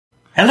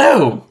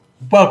Hello!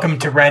 Welcome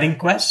to Writing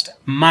Quest.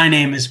 My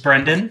name is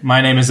Brendan.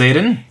 My name is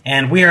Aiden.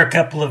 And we are a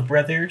couple of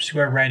brothers who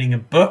are writing a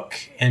book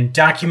and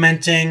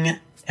documenting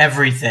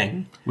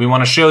everything. We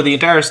want to show the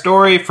entire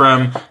story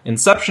from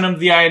inception of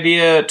the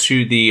idea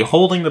to the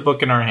holding the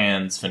book in our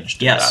hands,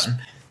 finished. Yes. Done.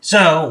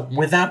 So,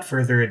 without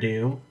further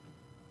ado,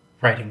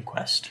 Writing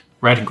Quest.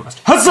 Writing Quest.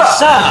 Huzzah!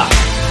 Huzzah!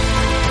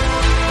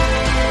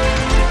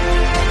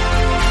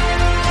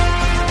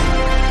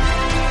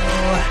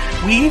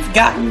 We've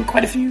gotten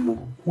quite a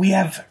few. We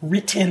have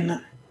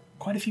written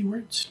quite a few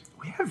words.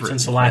 We have written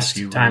since the last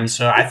time.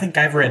 So I think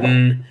I've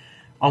written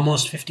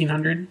almost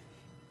 1,500.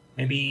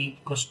 Maybe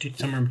close to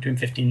somewhere between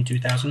 15 and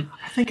 2,000.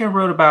 I think I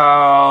wrote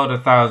about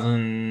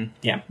 1,000.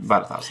 Yeah.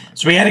 About 1,000.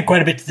 So we added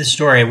quite a bit to the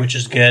story, which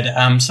is good.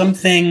 Some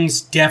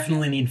things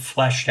definitely need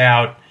fleshed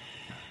out.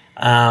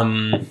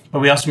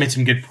 But we also made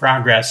some good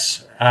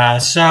progress.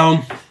 So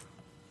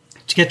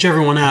to catch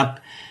everyone up,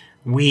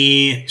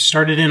 we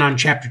started in on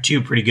chapter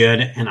 2 pretty good,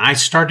 and I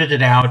started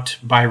it out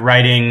by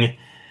writing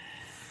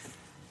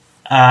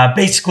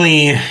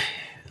basically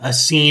a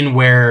scene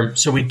where,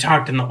 so we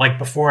talked in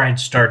before I'd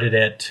started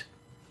it,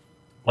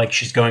 like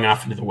she's going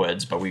off into the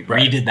woods, but we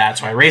redid that,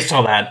 so I erased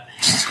all that,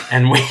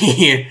 and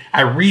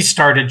I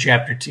restarted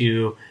chapter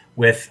 2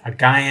 with a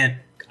Gorath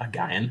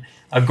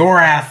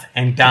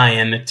and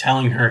Gaian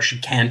telling her she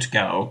can't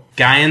go.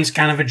 Gaian's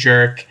kind of a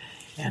jerk,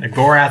 and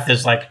Gorath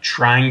is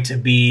trying to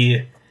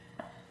be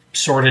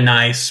sort of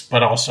nice,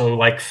 but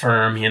also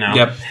firm,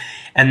 Yep.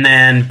 And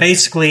then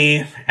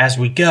basically, as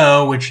we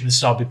go, which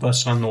this will all be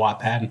posted on the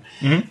Wattpad,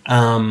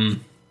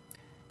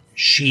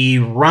 she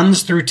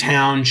runs through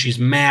town, she's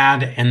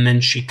mad, and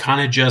then she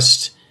kind of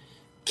just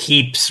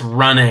keeps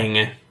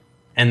running,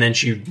 and then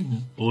she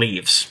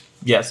leaves.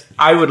 Yes.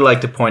 I would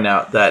like to point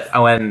out that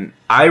when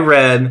I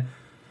read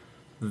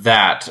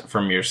that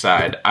from your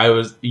side,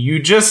 you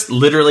just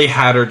literally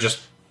had her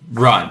just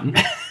run.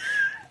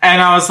 And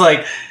I was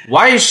like,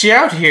 why is she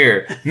out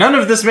here? None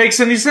of this makes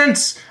any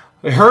sense.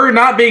 Her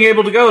not being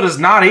able to go does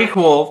not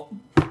equal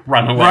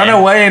run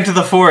away into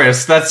the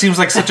forest. That seems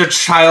like such a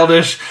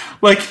childish,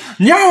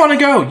 yeah, I want to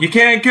go. You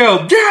can't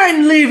go. Yeah,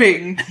 I'm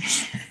leaving.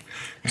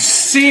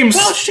 Seems...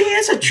 Well, she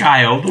is a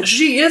child.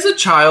 She is a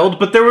child,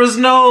 but there was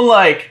no,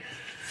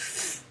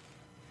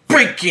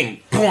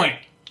 breaking point.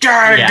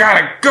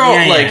 Gotta go.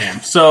 Yeah.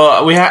 So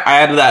I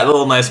added that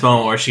little nice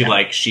moment where she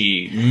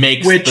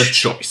makes the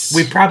choice.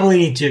 We probably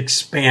need to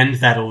expand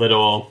that a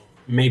little.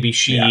 Maybe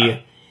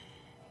she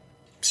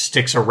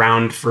sticks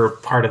around for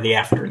part of the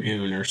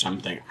afternoon or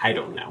something. I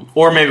don't know.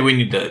 Or maybe we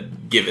need to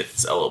give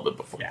it a little bit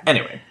before. Yeah.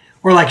 Anyway.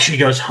 Or she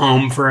goes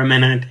home for a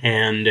minute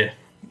and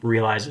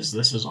realizes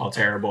this is all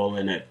terrible,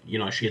 and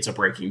she hits a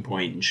breaking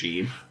point, and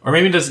she... Or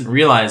maybe doesn't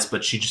realize,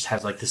 but she just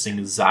has this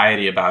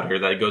anxiety about her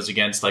that goes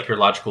against her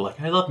logical,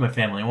 I love my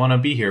family, I want to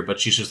be here, but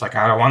she's just I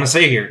don't want to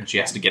stay here, and she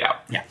has to get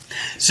out. Yeah.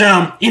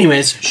 So,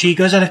 anyways, she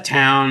goes out of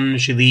town,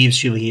 she leaves,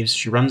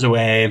 she runs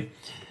away,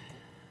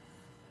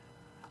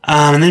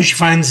 and then she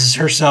finds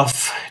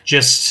herself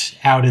just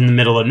out in the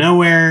middle of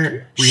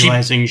nowhere,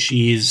 realizing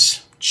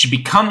She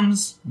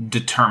becomes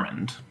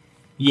determined.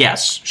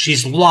 Yes,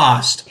 she's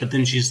lost, but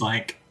then she's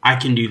like, I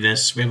can do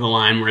this. We have a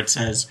line where it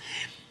says,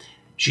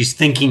 she's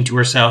thinking to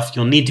herself,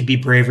 you'll need to be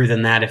braver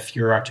than that if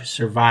you're to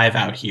survive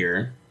out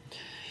here.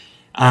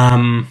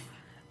 I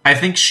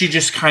think she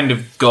just kind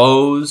of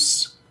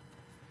goes...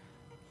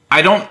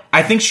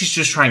 I think she's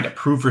just trying to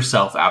prove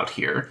herself out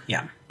here.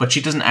 Yeah. But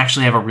she doesn't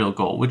actually have a real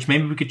goal, which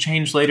maybe we could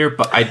change later,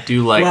 but I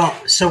do Well,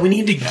 so we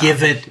need to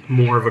give it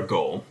more of a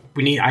goal.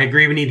 I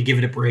agree we need to give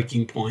it a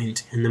breaking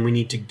point, and then we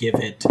need to give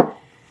it...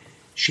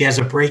 She has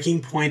a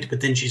breaking point,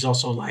 but then she's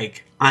also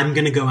I'm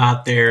going to go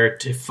out there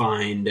to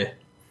find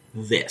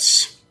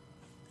this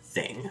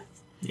thing.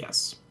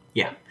 Yes.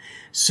 Yeah.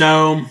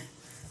 So,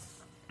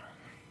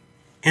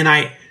 and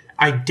I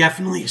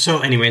definitely... So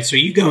anyway, so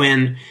you go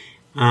in,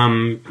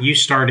 you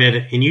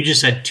started, and you just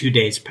said 2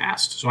 days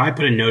passed. So I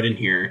put a note in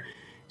here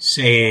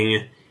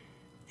saying,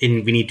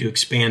 and we need to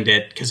expand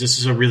it, because this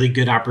is a really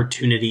good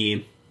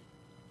opportunity.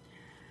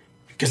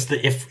 Because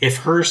if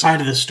her side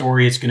of the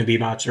story is going to be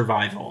about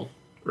survival...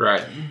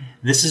 Right.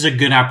 This is a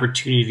good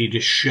opportunity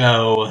to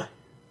show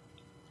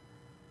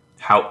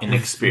how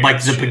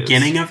inexperienced the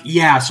beginning of...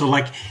 Yeah, so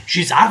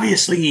she's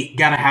obviously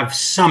got to have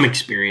some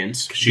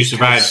experience. She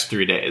survives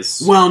 3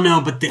 days. Well,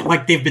 no, but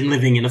they've been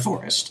living in a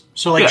forest.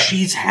 So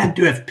she's had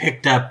to have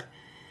picked up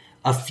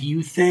a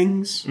few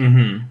things,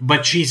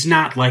 but she's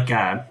not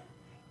a...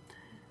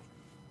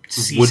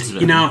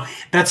 woodsman.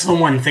 That's the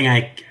one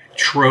thing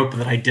trope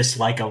that I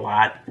dislike a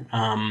lot,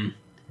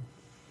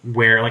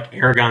 where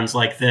Aragorn's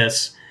like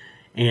this...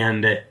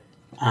 And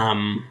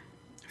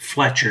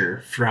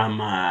Fletcher from...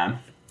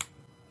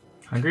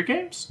 Hunger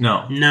Games?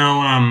 No.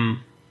 No,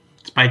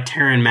 it's by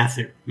Taron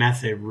Matthew.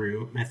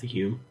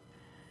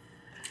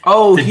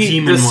 Oh,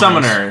 the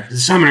Summoner. The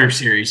Summoner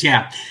series,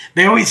 yeah.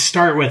 They always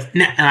start with...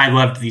 And I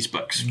loved these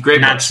books. Great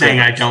Not books, saying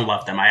I don't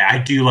love them. I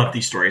do love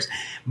these stories.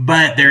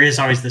 But there is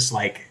always this,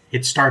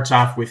 it starts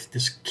off with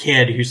this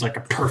kid who's like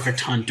a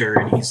perfect hunter,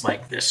 and he's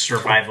like this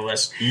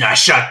survivalist. I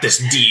shot this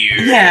deer.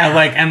 Yeah,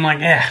 like I'm like,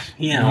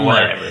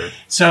 whatever.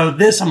 So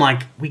this, I'm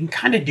like, we can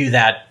kind of do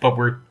that, but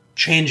we're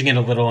changing it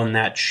a little in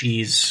that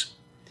she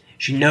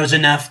knows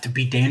enough to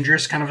be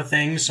dangerous, kind of a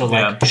thing. So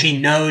like, she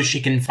knows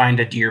she can find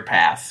a deer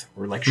path,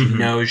 or like she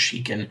knows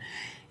she can,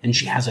 and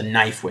she has a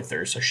knife with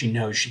her, so she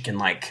knows she can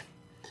like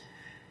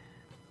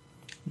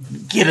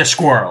get a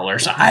squirrel or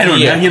something. I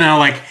don't know,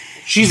 like.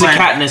 She's a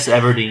Katniss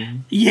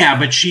Everdeen. Yeah,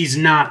 but she's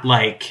not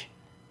like...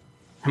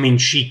 I mean,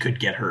 she could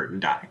get hurt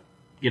and die,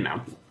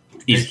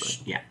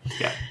 Easily.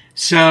 Yeah.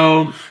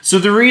 So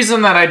the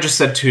reason that I just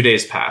said 2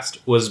 days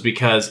passed was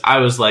because I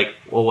was like,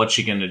 well, what's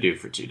she going to do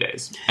for 2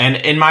 days? And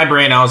in my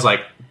brain, I was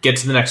like, get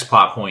to the next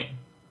plot point.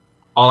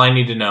 All I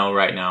need to know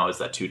right now is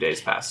that 2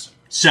 days passed.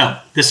 So,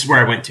 this is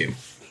where I went to.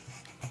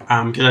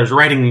 Because I was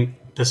writing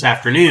this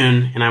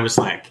afternoon, and I was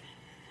like,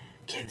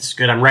 okay, this is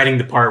good. I'm writing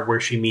the part where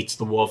she meets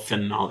the wolf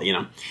and all,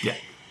 Yeah.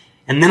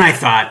 And then I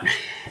thought,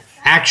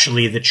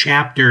 actually, the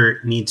chapter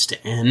needs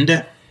to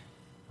end.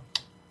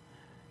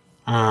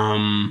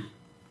 I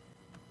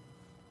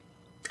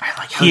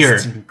like how here.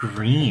 It's in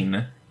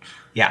green.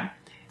 Yeah.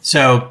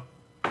 So,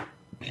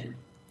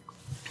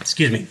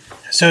 excuse me.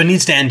 So it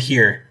needs to end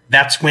here.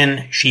 That's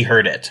when she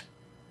heard it.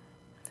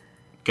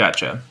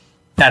 Gotcha.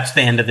 That's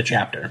the end of the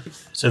chapter.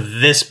 So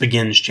this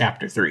begins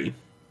chapter 3.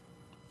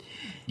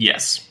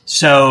 Yes.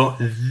 So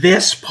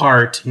this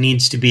part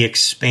needs to be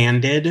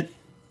expanded.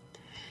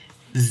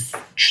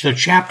 So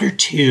chapter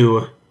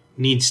 2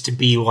 needs to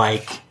be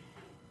like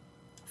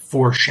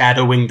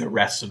foreshadowing the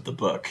rest of the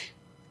book.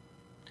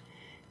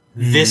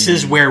 This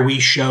is where we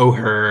show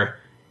her.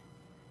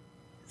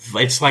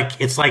 It's like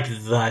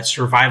the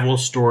survival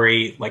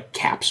story, like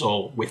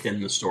capsule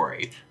within the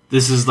story.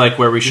 This is like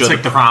where we show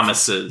like the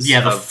promises.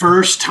 Yeah, the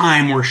first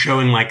time we're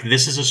showing like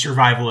this is a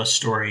survivalist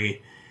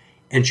story,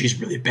 and she's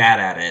really bad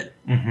at it.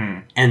 Mm-hmm.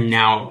 And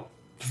now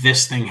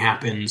this thing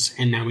happens,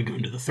 and now we go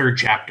into the third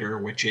chapter,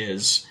 which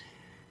is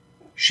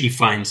she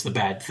finds the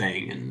bad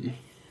thing and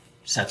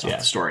sets off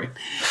the story.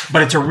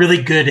 But it's a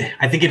really good...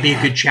 I think it'd be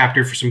a good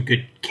chapter for some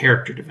good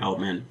character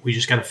development. We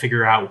just got to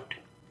figure out...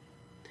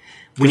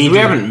 We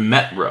haven't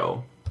met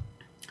Ro,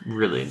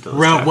 really, until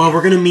this chapter. Well,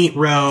 we're going to meet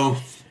Ro.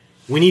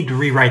 We need to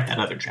rewrite that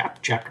other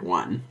chapter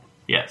 1.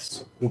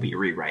 Yes. Will be a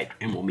rewrite,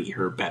 and we'll meet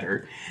her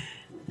better.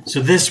 So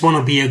this one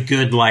will be a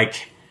good,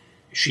 like...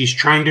 She's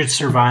trying to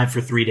survive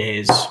for 3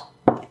 days.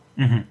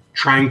 Mm-hmm.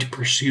 Trying to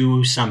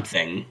pursue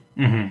something.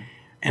 Mm-hmm.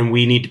 And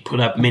we need to put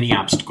up many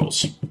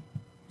obstacles.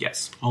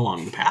 Yes.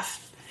 Along the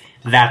path.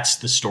 That's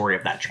the story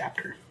of that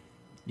chapter.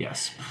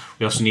 Yes.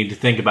 We also need to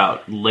think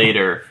about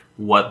later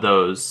what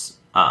those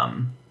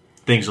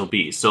things will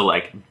be. So,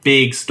 like,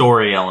 big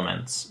story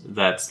elements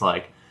that's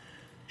like,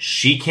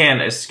 she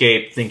can't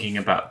escape thinking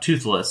about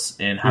Toothless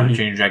in How to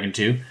Train Your Dragon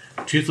 2.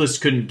 Toothless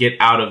couldn't get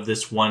out of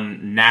this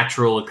one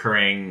natural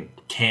occurring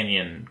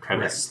canyon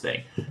crevice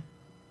thing.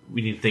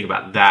 We need to think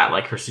about that,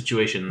 like her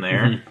situation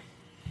there. Mm-hmm.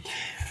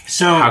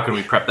 So how can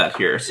we prep that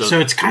here? So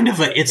it's kind of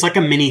it's like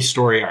a mini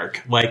story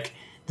arc. Like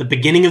the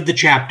beginning of the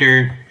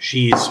chapter,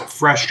 she's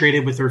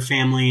frustrated with her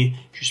family.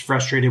 She's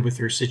frustrated with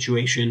her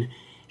situation.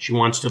 She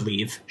wants to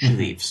leave. She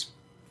leaves.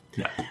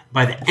 Yeah.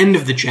 By the end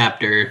of the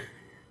chapter,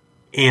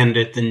 and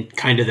at the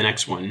kind of the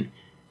next one,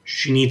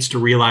 she needs to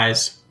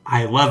realize,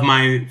 I love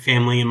my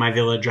family and my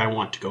village. I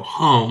want to go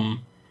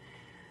home.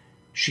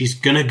 She's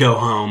gonna go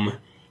home,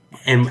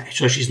 and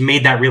so she's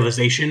made that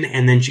realization,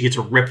 and then she gets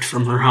ripped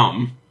from her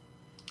home.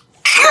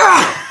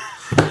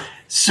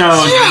 So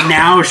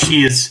now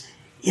she's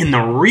in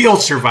the real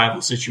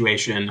survival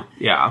situation.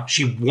 Yeah.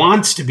 She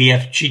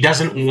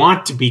doesn't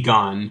want to be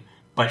gone,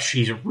 but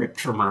she's ripped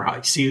from her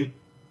house. See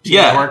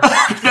yeah.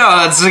 No,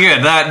 that's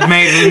good. That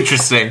made it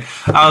interesting.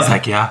 I was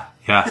like, yeah.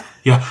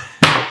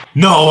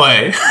 No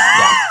way.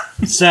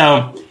 Yeah.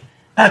 So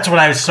that's what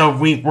I was. So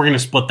we're going to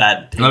split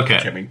that.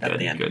 Okay. At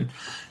the end. Good.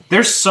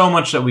 There's so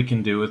much that we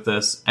can do with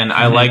this, and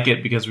I like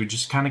it because we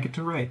just kind of get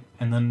to write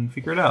and then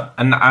figure it out.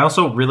 And I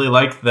also really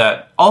like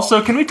that.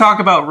 Also, can we talk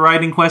about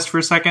Writing Quest for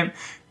a second?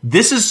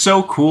 This is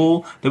so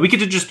cool that we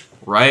get to just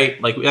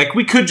write. Like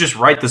we could just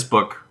write this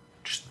book,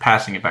 just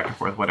passing it back and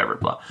forth, whatever,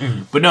 blah.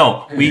 Mm-hmm. But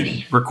no,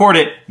 we record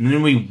it, and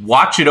then we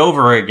watch it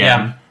over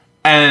again,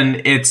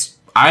 and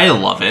I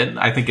love it.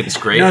 I think it's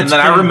great. And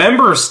then I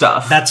remember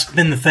stuff. That's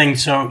been the thing.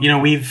 So,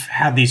 we've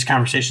had these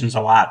conversations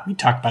a lot. We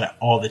talk about it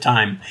all the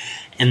time.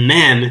 And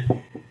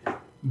then,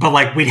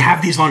 but we'd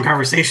have these long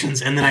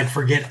conversations, and then I'd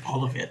forget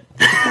all of it.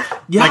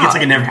 Yeah. It's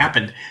like it never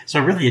happened.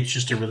 So really, it's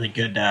just a really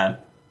good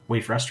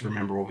way for us to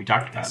remember what we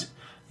talked about.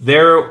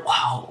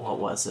 What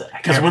was it?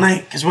 Because when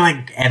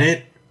I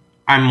edit,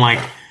 I'm like,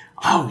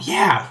 oh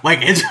yeah.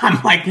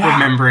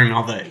 Remembering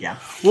all the,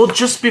 Well,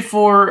 just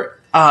before...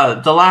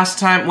 the last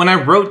time when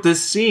I wrote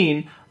this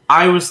scene,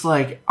 I was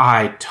like,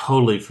 I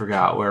totally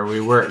forgot where we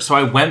were. So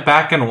I went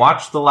back and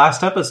watched the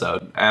last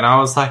episode, and I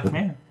was like,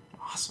 man,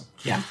 awesome.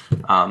 Yeah.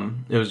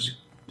 It was,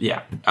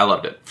 I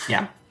loved it.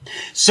 Yeah.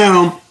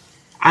 So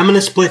I'm going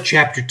to split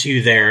chapter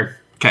 2 there.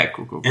 Okay,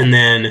 cool. And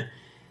then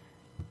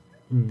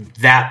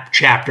that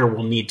chapter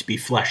will need to be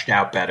fleshed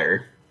out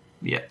better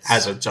Yes.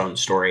 as its own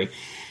story.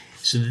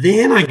 So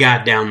then I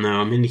got down,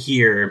 though, I'm in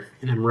here,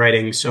 and I'm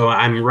writing. So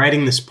I'm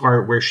writing this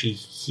part where she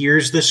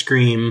hears the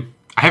scream.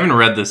 I haven't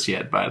read this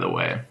yet, by the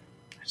way.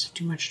 Is it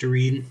too much to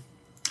read?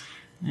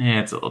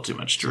 Yeah, it's a little too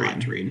much to It's a lot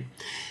read. to read.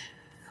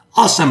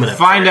 I'll sum it up.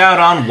 Find out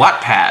on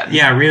Wattpad.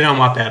 Yeah, read it on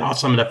Wattpad. I'll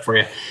sum it up for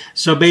you.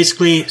 So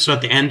basically,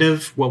 at the end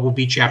of what will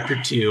be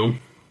chapter 2,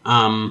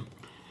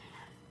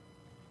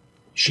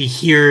 she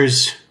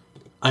hears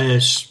a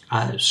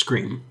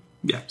scream.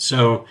 Yeah.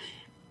 So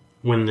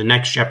when the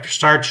next chapter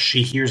starts,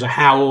 she hears a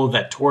howl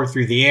that tore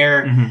through the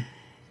air. Mm-hmm.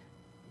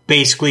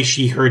 Basically,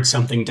 she heard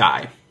something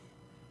die.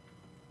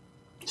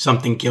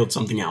 Something killed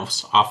something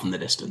else off in the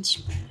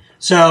distance.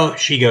 So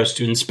she goes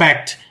to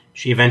inspect.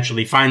 She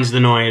eventually finds the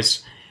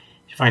noise.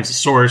 She finds the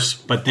source,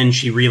 but then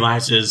she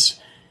realizes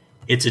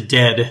it's a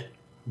dead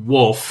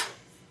wolf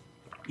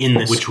in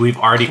this, Which we've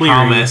already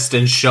clearing. promised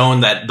and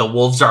shown that the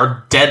wolves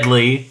are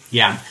deadly.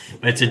 Yeah,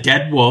 but it's a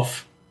dead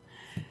wolf,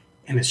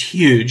 and it's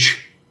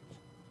huge.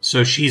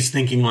 So she's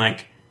thinking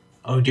like,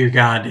 oh dear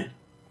God,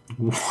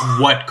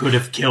 what could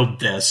have killed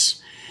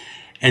this?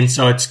 And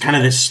so it's kind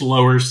of this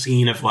slower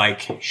scene of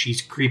like,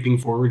 she's creeping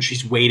forward.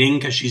 She's waiting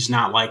because she's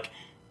not like,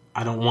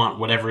 I don't want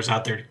whatever's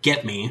out there to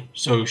get me.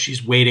 So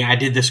she's waiting. I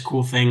did this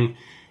cool thing.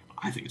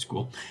 I think it's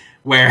cool.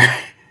 Where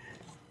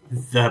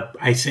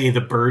I say the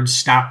birds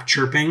stop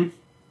chirping.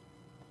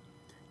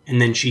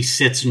 And then she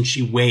sits and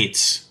she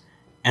waits.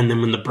 And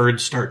then when the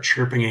birds start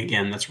chirping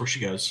again, that's where she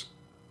goes,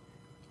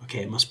 okay,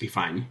 it must be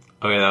fine.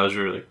 Okay, that was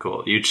really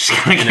cool. You just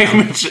kind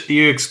of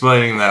you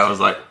explaining that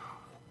was like,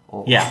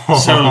 oh. Yeah.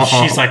 So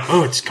she's like,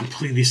 oh, it's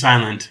completely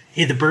silent.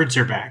 Hey, the birds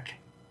are back.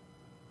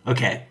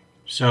 Okay.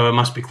 So it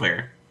must be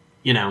clear,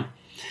 you know.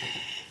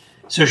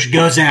 So she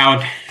goes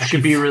out. That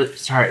could be really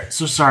sorry.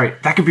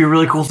 That could be a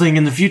really cool thing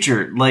in the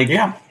future. Like,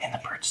 Yeah. and the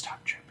birds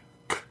stop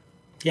chirping.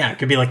 Yeah, it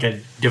could be like a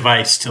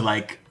device to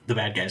like the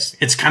bad guys.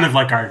 It's kind of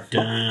like our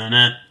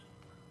dun-it,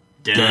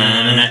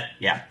 dun-it.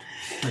 Yeah.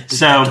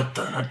 So, all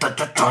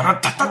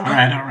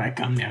right,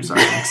 calm down.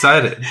 Sorry, I'm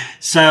excited.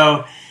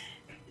 So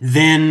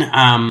then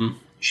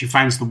she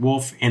finds the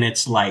wolf, and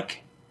it's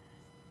like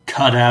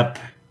cut up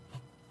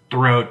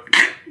throat.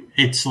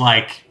 It's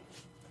like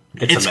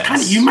it's a mess.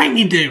 kind of. You might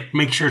need to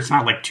make sure it's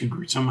not like too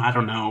gruesome. I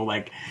don't know.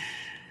 Like,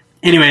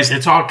 anyways,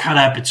 it's all cut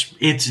up.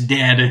 It's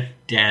dead,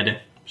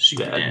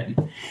 super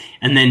dead.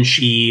 And then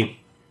she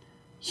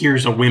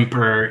hears a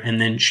whimper, and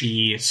then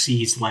she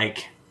sees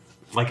like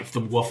if the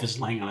wolf is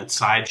laying on its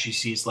side, she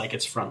sees like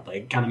its front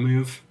leg kind of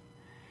move,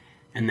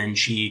 and then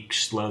she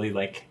slowly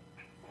like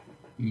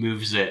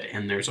moves it,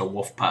 and there's a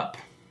wolf pup.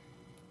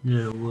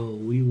 Yeah, well,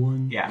 we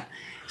won. Yeah.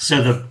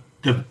 So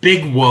the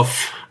big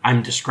wolf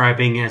I'm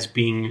describing as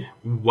being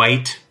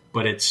white,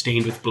 but it's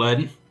stained with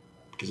blood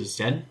because it's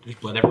dead. There's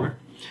blood everywhere.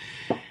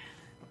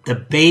 The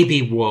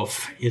baby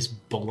wolf is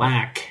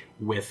black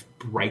with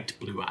bright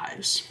blue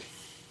eyes.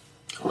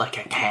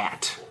 Like a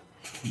cat.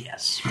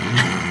 Yes.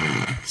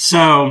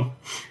 So,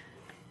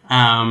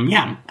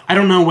 yeah, I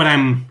don't know what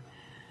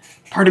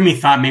part of me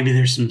thought maybe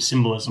there's some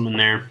symbolism in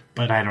there,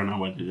 but I don't know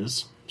what it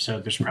is. So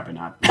there's probably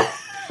not.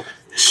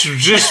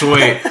 Just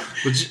wait.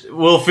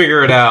 We'll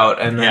figure it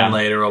out, and then Yeah.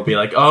 later we'll be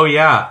like, oh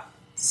yeah,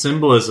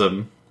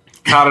 symbolism.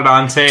 Caught it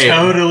on tape.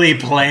 Totally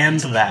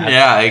planned that.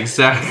 Yeah,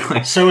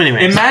 exactly. So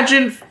anyway.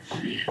 Imagine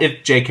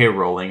if J.K.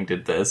 Rowling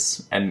did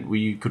this, and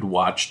we could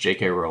watch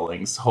J.K.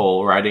 Rowling's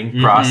whole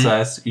writing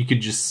process. You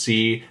could just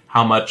see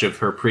how much of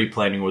her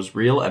pre-planning was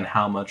real and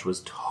how much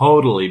was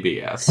totally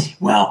BS.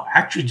 Well,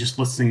 actually just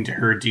listening to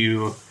her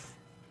do,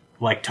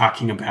 like,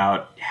 talking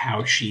about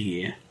how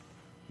she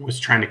was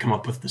trying to come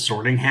up with the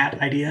Sorting Hat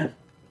idea.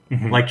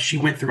 Mm-hmm. Like, she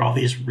went through all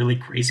these really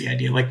crazy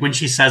ideas. Like, when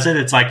she says it,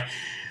 it's like,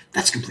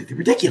 that's completely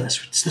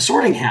ridiculous. It's the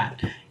Sorting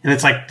Hat. And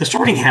it's like, the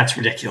Sorting Hat's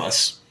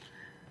ridiculous.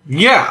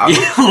 Yeah.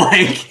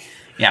 Like,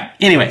 yeah.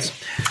 Anyways.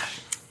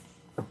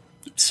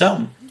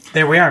 So,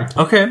 there we are.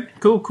 Okay,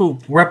 cool.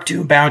 We're up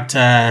to about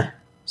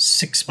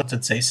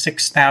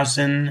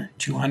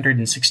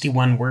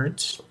 6,261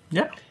 words.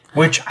 Yeah.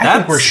 Which I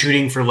think we're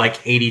shooting for like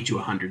 80 to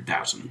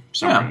 100,000,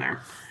 somewhere in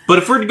there. But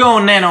if we're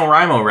going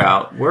NaNoWriMo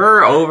route,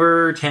 we're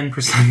over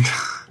 10%.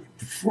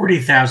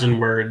 40,000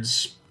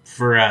 words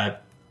for a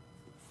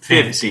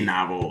fantasy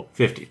novel.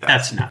 50,000.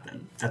 That's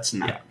nothing. That's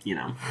not, you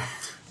know.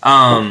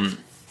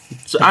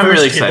 So I'm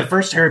really excited. The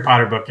first Harry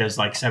Potter book is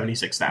like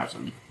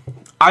 76,000.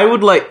 I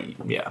would like...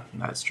 Yeah,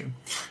 that's true.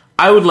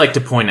 I would like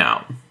to point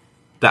out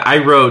that I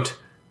wrote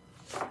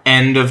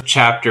end of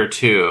chapter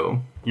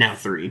 2. Now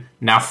 3.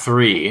 Now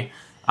 3.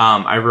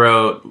 I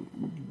wrote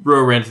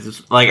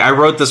I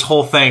wrote this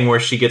whole thing where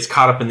she gets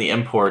caught up in the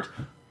import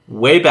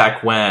way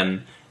back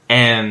when,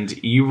 and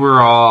you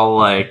were all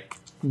like,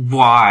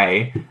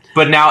 why?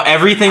 But now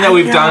everything that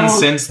we've done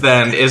since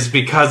then is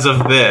because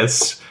of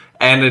this.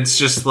 And it's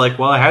just like,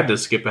 well, I had to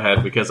skip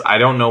ahead because I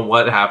don't know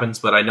what happens,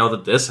 but I know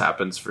that this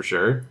happens for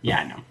sure. Yeah,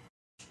 I know.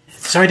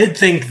 So I did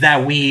think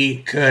that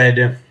we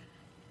could...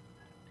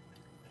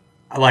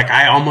 Like,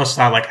 I almost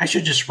thought, like, I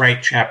should just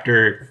write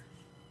chapter,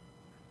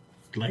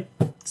 like,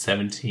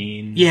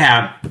 17.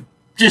 Yeah.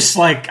 Just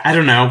like, I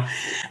don't know.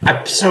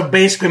 So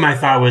basically my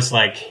thought was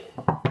like,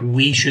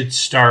 we should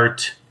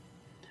start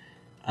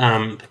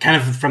kind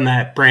of from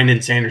that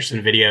Brandon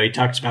Sanderson video. He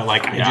talks about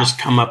like, I just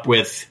come up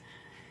with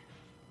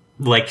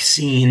like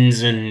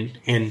scenes and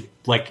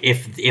like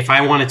if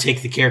I want to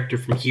take the character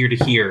from here to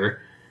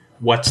here,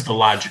 what's the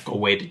logical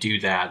way to do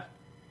that?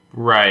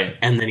 Right.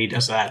 And then he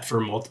does that for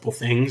multiple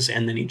things,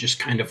 and then he just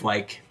kind of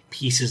like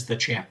pieces the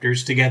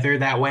chapters together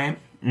that way.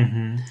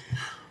 Mm-hmm.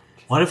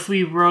 What if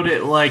we wrote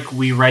it like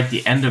we write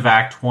the end of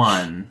Act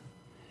 1,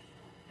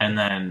 and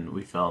then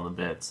we fill in the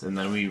bits, and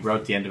then we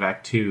wrote the end of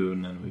Act 2,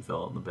 and then we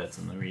fill in the bits,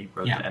 and then we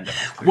wrote the end of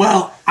Act 3.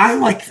 Well,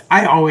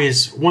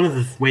 one of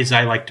the ways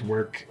I like to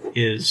work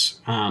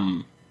is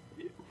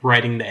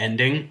writing the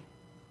ending.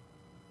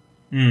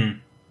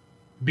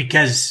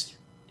 Because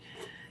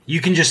you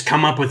can just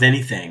come up with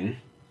anything.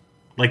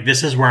 Like,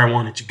 this is where I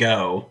want it to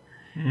go.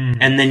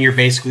 And then you're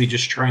basically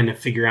just trying to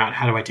figure out,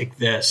 how do I take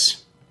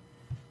this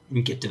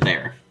and get to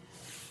there?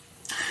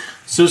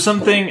 So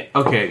something...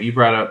 Okay, you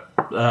brought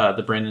up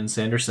the Brandon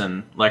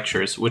Sanderson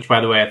lectures, which,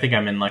 by the way, I think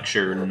I'm in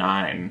lecture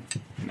 9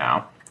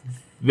 now.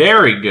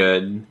 Very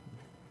good.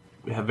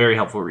 A very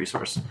helpful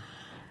resource.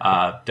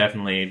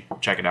 Definitely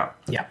check it out.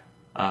 Yeah.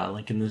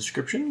 Link in the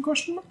description,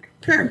 question mark?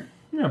 Sure.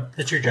 Yeah.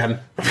 That's your job.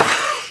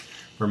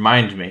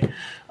 Remind me.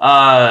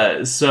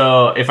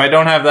 So if I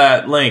don't have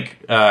that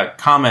link,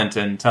 comment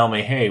and tell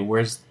me, hey,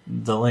 where's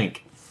the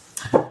link?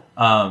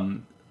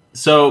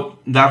 So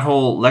that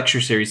whole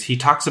lecture series, he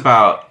talks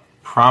about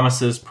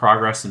promises,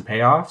 progress, and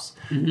payoffs.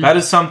 Mm-hmm. That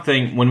is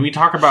something, when we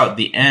talk about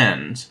the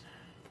end,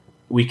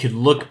 we could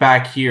look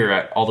back here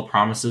at all the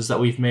promises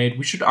that we've made.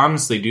 We should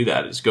honestly do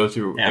that, is go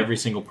through every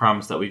single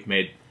promise that we've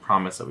made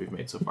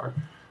so far.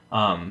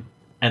 And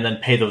then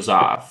pay those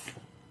off.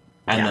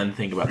 And then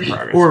think about the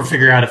progress. Or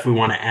figure out if we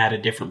want to add a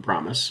different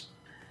promise.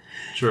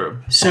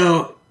 True.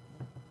 So,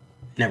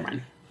 never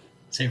mind.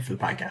 Save it for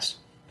the podcast.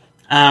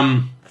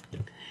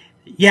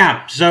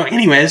 Yeah, so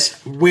anyways,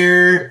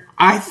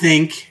 I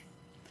think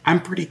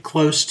I'm pretty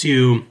close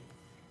to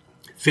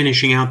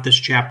finishing out this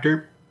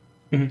chapter.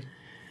 Mm-hmm.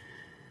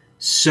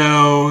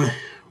 So,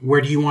 where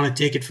do you want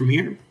to take it from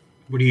here?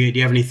 Do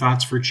you have any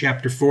thoughts for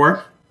chapter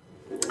 4?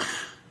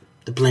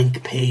 The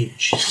blank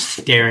page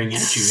staring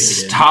at you,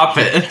 Aiden. Stop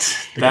it.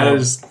 That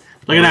is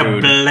Look at how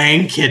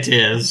blank it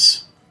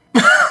is.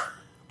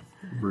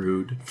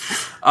 Rude.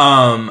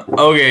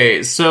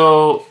 Okay,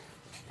 so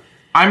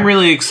I'm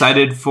really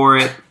excited for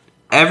it.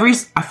 I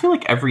feel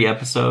like every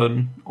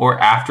episode, or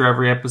after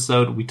every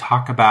episode, we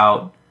talk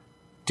about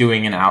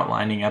doing an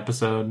outlining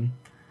episode.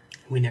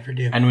 We never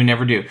do. And we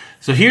never do.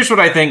 So here's what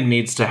I think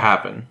needs to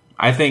happen.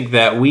 I think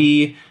that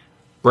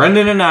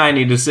Brendan and I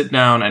need to sit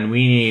down and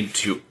we need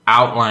to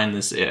outline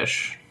this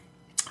ish.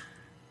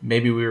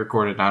 Maybe we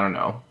record it, I don't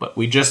know. But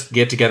we just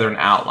get together and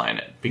outline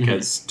it.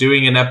 Because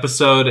doing an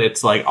episode,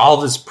 it's like all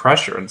this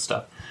pressure and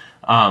stuff.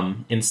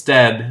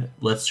 Instead,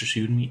 let's just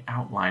you and me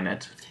outline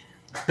it.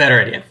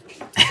 Better idea.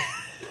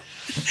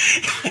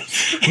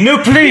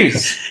 No,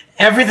 please!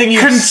 Everything you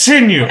just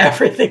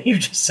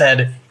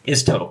said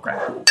is total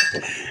crap.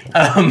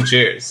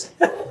 Cheers.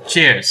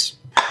 Cheers.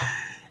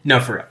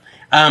 No, for real.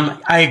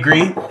 I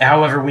agree.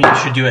 However, we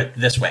should do it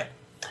this way.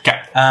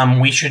 Okay.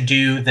 We should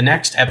do the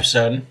next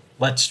episode.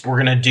 We're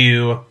gonna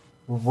do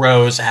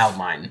Roe's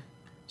outline.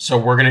 So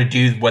we're gonna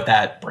do what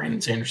that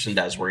Brandon Sanderson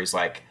does, where he's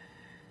like,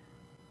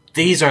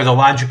 "These are the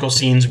logical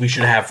scenes we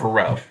should have for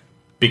Roe."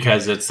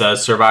 Because it's a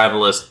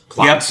survivalist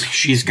plot. Yep.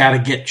 She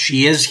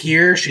is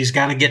here. She's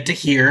got to get to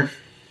here.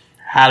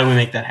 How do we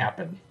make that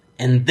happen?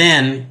 And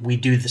then we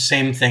do the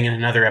same thing in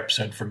another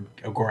episode for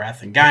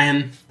Agorath and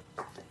Gaian.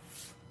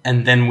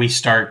 And then we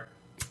start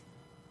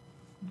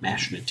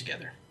mashing it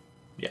together.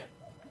 Yeah.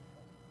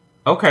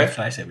 Okay. That's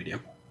what I say we do.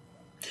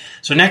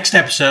 So next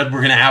episode,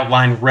 we're going to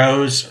outline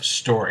Roe's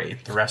story.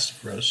 The rest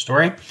of Roe's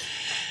story.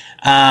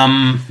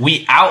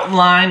 We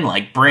outline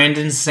like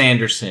Brandon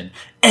Sanderson.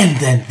 And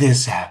then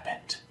this happened.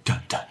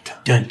 Dun, dun, dun.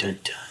 Dun, dun,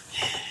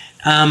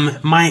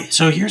 dun.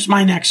 So here's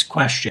my next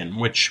question,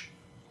 which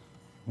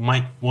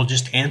we'll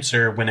just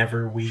answer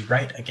whenever we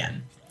write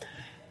again.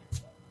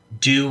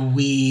 Do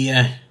we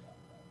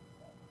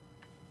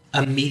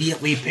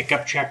immediately pick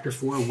up chapter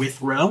 4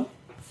 with Roe?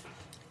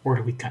 Or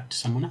do we cut to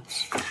someone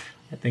else?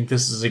 I think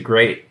this is a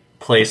great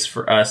place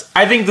for us.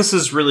 I think this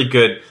is really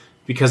good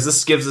because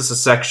this gives us a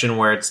section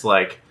where it's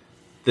like,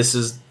 this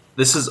is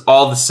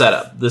all the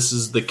setup. This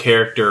is the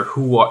character.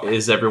 Who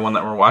is everyone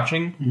that we're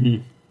watching?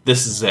 Mm-hmm.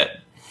 This is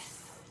it.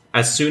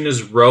 As soon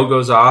as Roe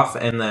goes off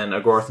and then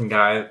Agorath and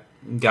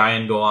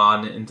Gaian go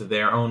on into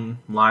their own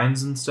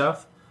lines and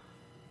stuff,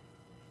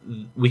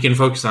 we can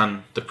focus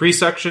on the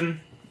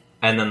pre-section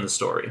and then the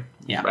story.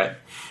 Yeah. Right?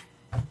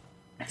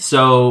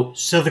 So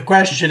the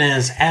question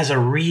is, as a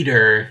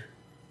reader,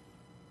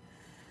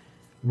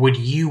 would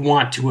you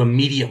want to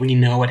immediately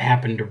know what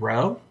happened to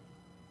Roe?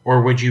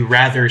 Or would you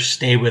rather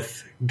stay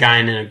with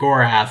Gaian and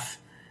Agorath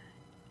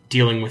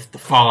dealing with the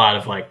fallout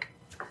of, like,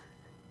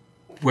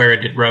 where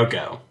did Roe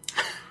go?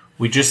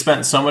 We just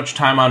spent so much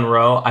time on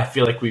Roe, I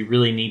feel like we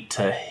really need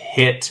to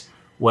hit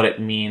what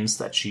it means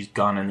that she's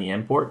gone in the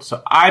import.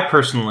 So I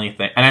personally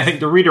think, and I think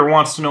the reader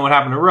wants to know what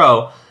happened to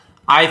Ro.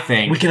 I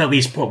think we can at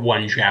least put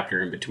one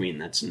chapter in between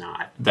that's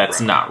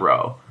not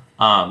Ro.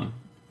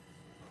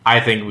 I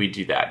think we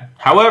do that.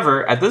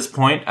 However, at this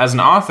point, as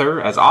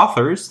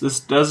authors, this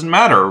doesn't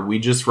matter. We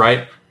just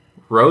write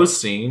Ro's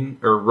scene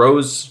or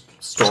Ro's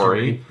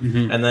story,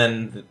 and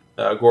then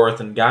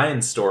Gorth and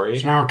Gaian's story.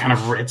 So now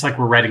it's like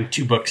we're writing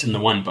two books in the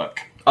one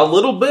book. A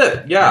little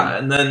bit, yeah,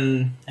 and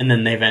then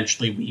they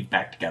eventually weave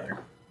back together.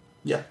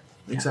 Yeah,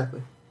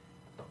 exactly.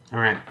 All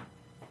right,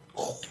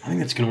 I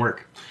think that's gonna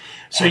work.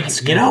 So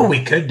you know what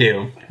we could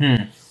do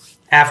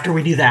after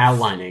we do the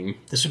outlining.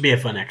 This would be a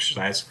fun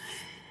exercise.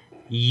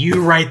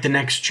 You write the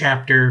next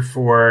chapter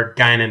for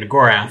Gaian and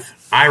Nagorath.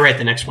 I write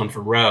the next one for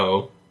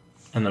Ro,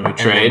 and then we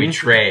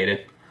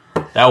trade.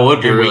 That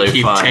would be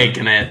really fun. Keep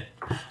taking it.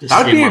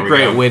 That would be a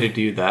great way to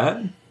do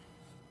that.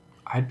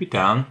 I'd be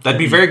down. That'd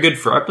be very good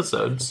for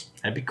episodes.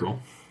 That'd be cool.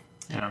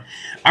 Yeah.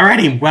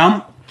 Alrighty,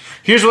 well,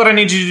 here's what I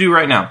need you to do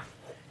right now.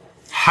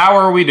 How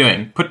are we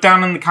doing? Put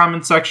down in the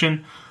comment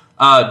section.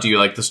 Do you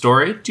like the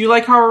story? Do you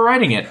like how we're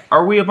writing it?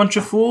 Are we a bunch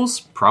of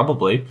fools?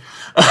 Probably.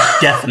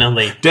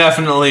 Definitely.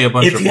 Definitely a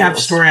bunch of fools. If you have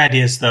story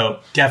ideas, though,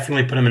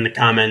 definitely put them in the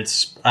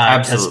comments.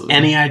 Absolutely. Because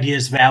any idea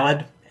is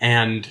valid.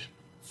 And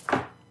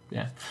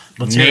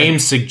name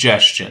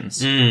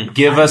suggestions.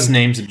 Give us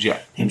name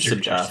suggestions. Names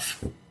are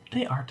tough.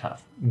 They are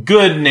tough.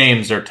 Good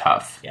names are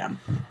tough. Yeah.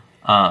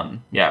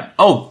 Yeah.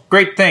 Oh,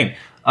 great thing.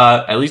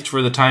 At least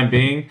for the time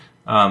being,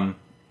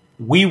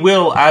 we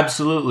will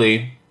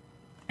absolutely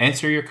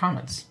answer your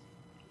comments.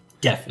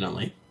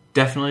 Definitely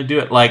do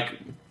it.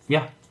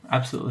 Yeah,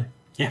 absolutely.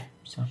 Yeah.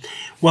 So,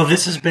 well,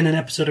 this has been an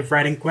episode of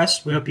Writing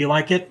Quest. We hope you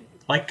like it.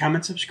 Like,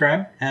 comment,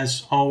 subscribe,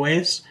 as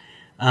always.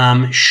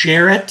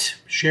 Share it.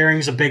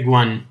 Sharing's a big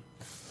one.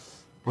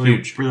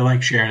 Huge. Really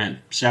like sharing it.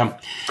 So,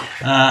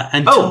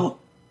 until...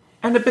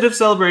 and a bit of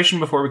celebration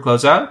before we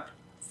close out.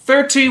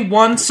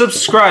 31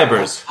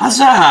 subscribers.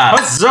 Huzzah!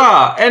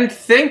 Huzzah! And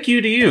thank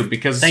you to you,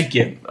 because... Thank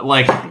you.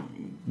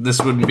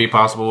 This wouldn't be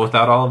possible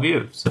without all of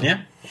you. So.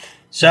 Yeah.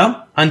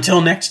 So, until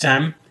next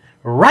time,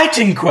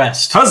 Writing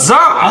Quest. Huzzah!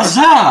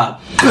 Huzzah!